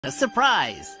A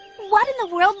surprise! What in the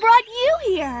world brought you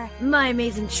here? My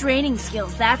amazing training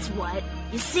skills, that's what.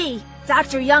 You see,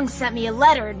 Dr. Young sent me a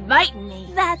letter inviting me.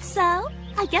 That's so?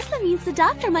 I guess that means the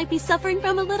doctor might be suffering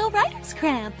from a little writer's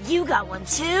cramp. You got one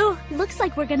too? Looks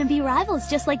like we're gonna be rivals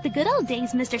just like the good old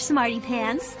days, Mr. Smarty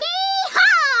Pants.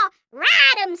 Yee-haw!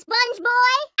 Ride 'em, Sponge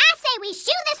Boy! I say we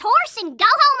shoe this horse and go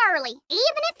home early. Even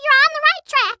if you're on the right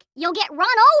track, you'll get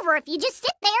run over if you just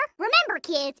sit there. Remember,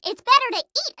 kids, it's better to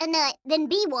eat a nut than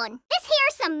be one. This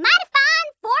here's some mighty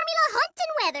fine formula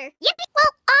hunting weather. Yippee!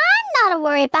 Well, I'm not a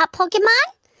worry about Pokemon.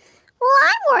 Well,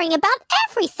 I'm worrying about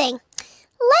everything.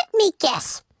 Let me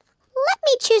guess. Let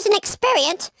me choose an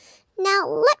experiment. Now,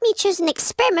 let me choose an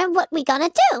experiment what we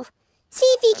gonna do. See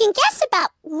if you can guess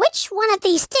about which one of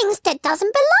these things that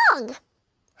doesn't belong.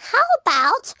 How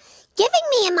about giving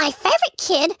me and my favorite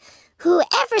kid who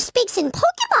ever speaks in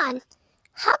Pokemon?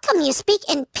 How come you speak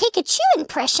in Pikachu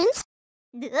impressions?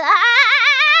 Looks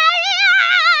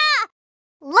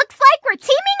like we're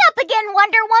teaming up again,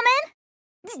 Wonder Woman.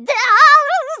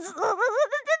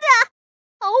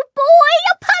 Oh boy,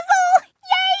 a puzzle!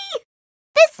 Yay!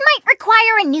 This might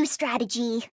require a new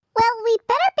strategy. Well, we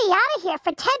better be out of here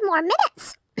for 10 more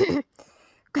minutes.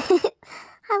 I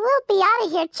will be out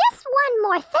of here. Just one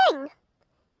more thing.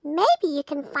 Maybe you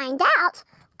can find out.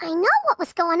 I know what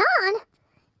was going on.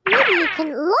 Maybe you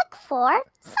can look for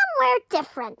somewhere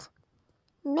different.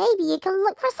 Maybe you can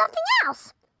look for something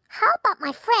else. How about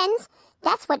my friends?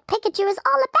 That's what Pikachu is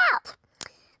all about.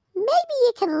 Maybe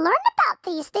you can learn about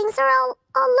these things or all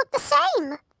look the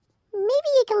same.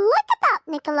 Maybe you can look about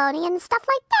Nickelodeon and stuff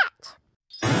like that.